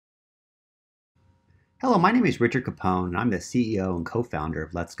Hello, my name is Richard Capone, and I'm the CEO and co-founder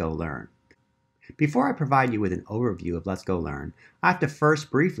of Let's Go Learn. Before I provide you with an overview of Let's Go Learn, I have to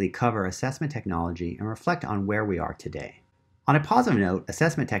first briefly cover assessment technology and reflect on where we are today. On a positive note,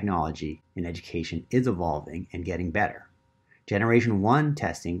 assessment technology in education is evolving and getting better. Generation 1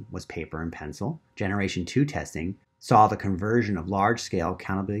 testing was paper and pencil. Generation 2 testing saw the conversion of large-scale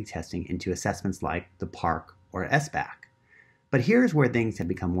accountability testing into assessments like the PARCC or SBAC. But here's where things have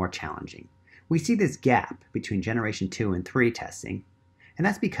become more challenging. We see this gap between Generation 2 and 3 testing, and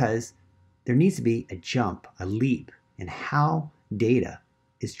that's because there needs to be a jump, a leap in how data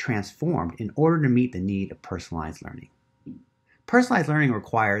is transformed in order to meet the need of personalized learning. Personalized learning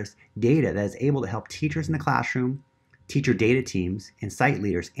requires data that is able to help teachers in the classroom, teacher data teams, and site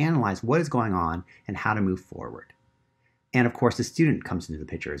leaders analyze what is going on and how to move forward. And of course, the student comes into the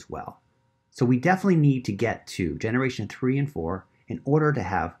picture as well. So we definitely need to get to Generation 3 and 4 in order to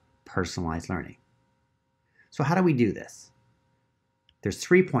have personalized learning. So how do we do this? There's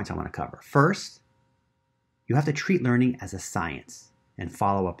 3 points I want to cover. First, you have to treat learning as a science and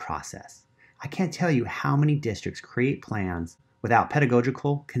follow a process. I can't tell you how many districts create plans without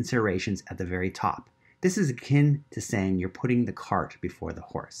pedagogical considerations at the very top. This is akin to saying you're putting the cart before the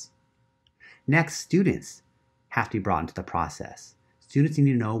horse. Next, students have to be brought into the process. Students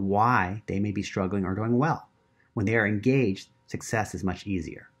need to know why they may be struggling or doing well. When they are engaged, success is much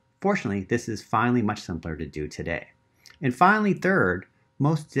easier. Fortunately, this is finally much simpler to do today. And finally, third,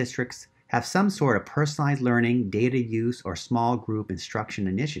 most districts have some sort of personalized learning, data use, or small group instruction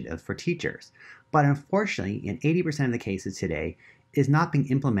initiative for teachers. But unfortunately, in 80% of the cases today, it is not being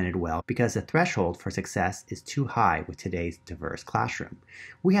implemented well because the threshold for success is too high with today's diverse classroom.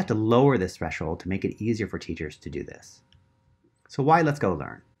 We have to lower this threshold to make it easier for teachers to do this. So why Let's Go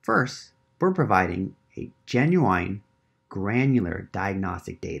Learn? First, we're providing a genuine, granular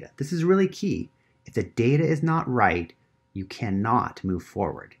diagnostic data. This is really key. If the data is not right, you cannot move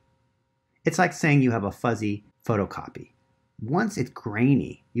forward. It's like saying you have a fuzzy photocopy. Once it's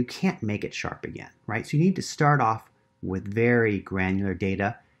grainy, you can't make it sharp again, right? So you need to start off with very granular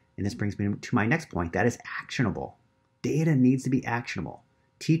data. And this brings me to my next point, that is actionable. Data needs to be actionable.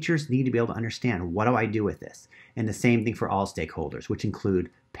 Teachers need to be able to understand, what do I do with this? And the same thing for all stakeholders, which include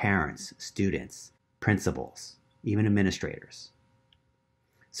parents, students, principals, even administrators.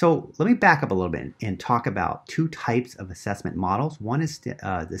 So let me back up a little bit and talk about 2 types of assessment models. One is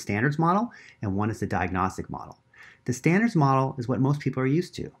the standards model, and one is the diagnostic model. The standards model is what most people are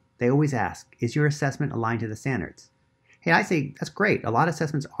used to. They always ask, is your assessment aligned to the standards? Hey, I say, that's great. A lot of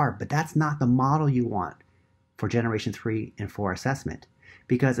assessments are, but that's not the model you want for Generation 3 and 4 assessment.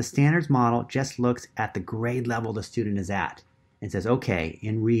 Because a standards model just looks at the grade level the student is at and says, okay,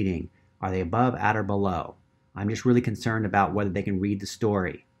 in reading, are they above, at, or below? I'm just really concerned about whether they can read the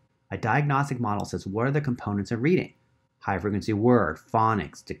story. A diagnostic model says, what are the components of reading? High frequency word,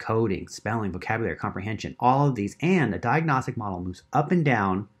 phonics, decoding, spelling, vocabulary, comprehension, all of these. And a diagnostic model moves up and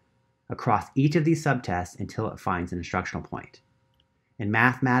down across each of these subtests until it finds an instructional point. In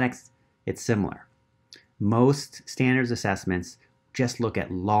mathematics, it's similar. Most standards assessments just look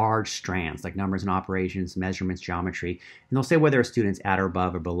at large strands like numbers and operations, measurements, geometry, and they'll say whether a student's at or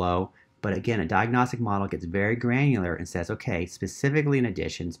above or below. But again, a diagnostic model gets very granular and says, okay, specifically in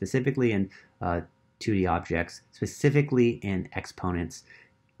addition, specifically in 2D objects, specifically in exponents,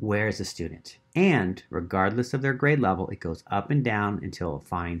 where is the student? And regardless of their grade level, it goes up and down until it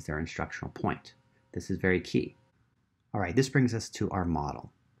finds their instructional point. This is very key. All right, this brings us to our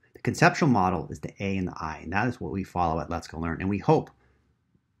model. The conceptual model is the A and the I, and that is what we follow at Let's Go Learn, and we hope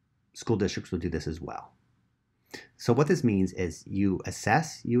school districts will do this as well. So what this means is you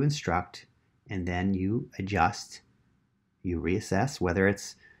assess, you instruct, and then you adjust, you reassess, whether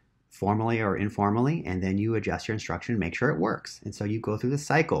it's formally or informally, and then you adjust your instruction and make sure it works. And so you go through the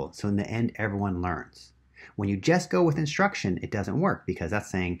cycle. So in the end, everyone learns. When you just go with instruction, it doesn't work because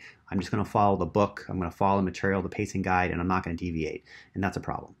that's saying, I'm just going to follow the book, I'm going to follow the material, the pacing guide, and I'm not going to deviate. And that's a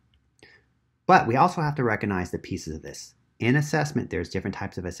problem. But we also have to recognize the pieces of this. In assessment, there's different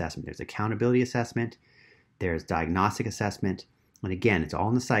types of assessment. There's accountability assessment, there's diagnostic assessment, and again, it's all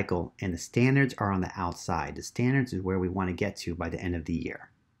in the cycle, and the standards are on the outside. The standards is where we want to get to by the end of the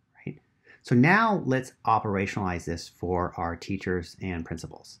year, right? So now let's operationalize this for our teachers and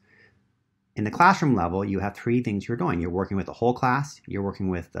principals. In the classroom level, you have 3 things you're doing. You're working with the whole class, you're working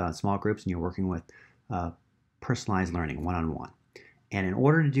with small groups, and you're working with personalized learning, one-on-one. And in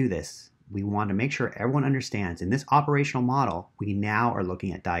order to do this, we want to make sure everyone understands in this operational model, we now are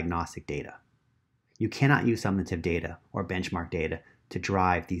looking at diagnostic data. You cannot use summative data or benchmark data to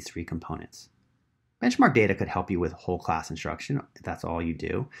drive these 3 components. Benchmark data could help you with whole class instruction if that's all you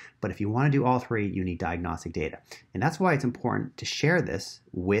do. But if you want to do all three, you need diagnostic data. And that's why it's important to share this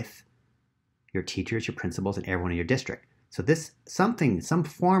with your teachers, your principals, and everyone in your district. So some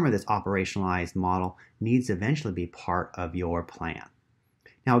form of this operationalized model needs to eventually be part of your plan.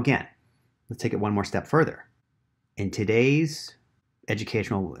 Now again, let's take it one more step further. In today's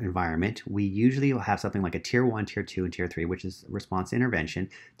educational environment, we usually will have something like a tier 1, tier 2, and tier 3, which is response to intervention.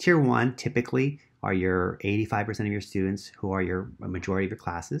 Tier 1 typically are your 85% of your students who are a majority of your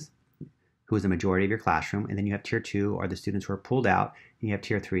classes, who is the majority of your classroom. And then you have tier 2 are the students who are pulled out, and you have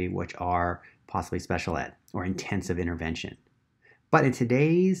tier 3, which are possibly special ed or intensive intervention. But in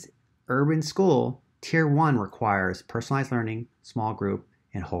today's urban school, tier 1 requires personalized learning, small group,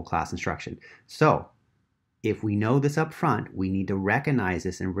 and whole class instruction. So if we know this up front, we need to recognize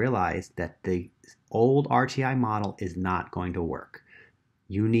this and realize that the old RTI model is not going to work.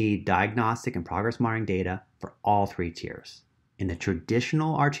 You need diagnostic and progress monitoring data for all three tiers. In the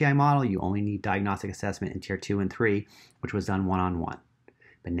traditional RTI model, you only need diagnostic assessment in tier 2 and 3, which was done one-on-one.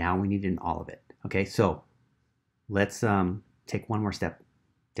 But now we need it in all of it. Okay, so let's take one more step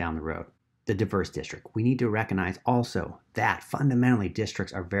down the road. The diverse district. We need to recognize also that fundamentally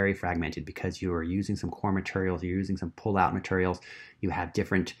districts are very fragmented because you are using some core materials, you're using some pull-out materials, you have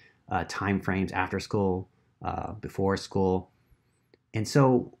different time frames after school, before school. And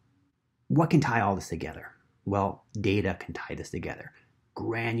so what can tie all this together? Well, data can tie this together.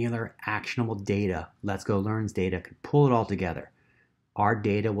 Granular, actionable data, Let's Go Learn's data can pull it all together. Our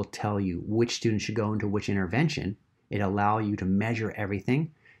data will tell you which students should go into which intervention. It'll allow you to measure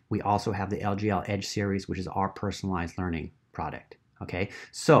everything. We also have the LGL Edge series, which is our personalized learning product. Okay,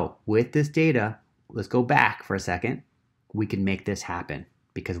 so with this data, let's go back for a second. We can make this happen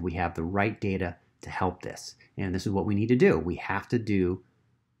because we have the right data to help this. And this is what we need to do. We have to do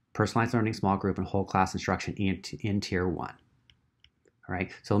personalized learning, small group, and whole class instruction in tier 1. All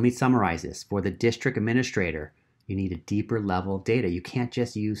right, so let me summarize this. For the district administrator, you need a deeper level of data. You can't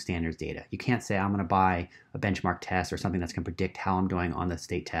just use standards data. You can't say, I'm going to buy a benchmark test or something that's going to predict how I'm doing on the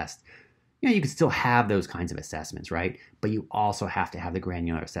state test. You know, you can still have those kinds of assessments, right? But you also have to have the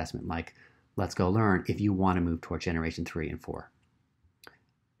granular assessment like Let's Go Learn if you want to move toward generation 3 and 4.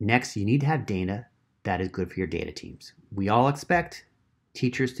 Next, you need to have data that is good for your data teams. We all expect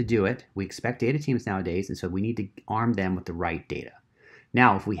teachers to do it. We expect data teams nowadays, and so we need to arm them with the right data.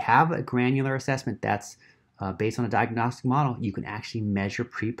 Now, if we have a granular assessment that's based on a diagnostic model, you can actually measure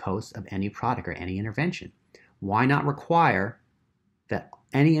pre-post of any product or any intervention. Why not require that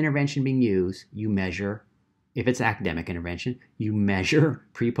any intervention being used, you measure, if it's academic intervention, you measure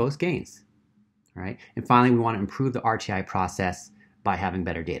pre-post gains, right? And finally, we want to improve the RTI process by having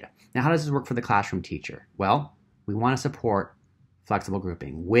better data. Now, how does this work for the classroom teacher? Well, we want to support flexible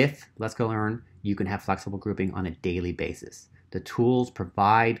grouping. With Let's Go Learn, you can have flexible grouping on a daily basis. The tools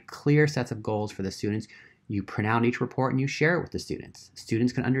provide clear sets of goals for the students. You print out each report and you share it with the students.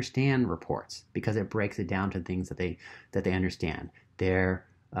 Students can understand reports because it breaks it down to things that they understand. Their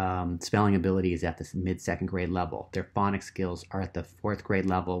spelling ability is at the mid-second grade level. Their phonics skills are at the 4th grade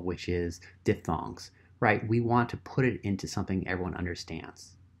level, which is diphthongs, right? We want to put it into something everyone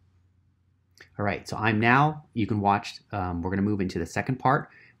understands. All right, so you can watch, we're going to move into the second part,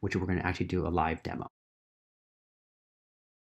 which we're going to actually do a live demo.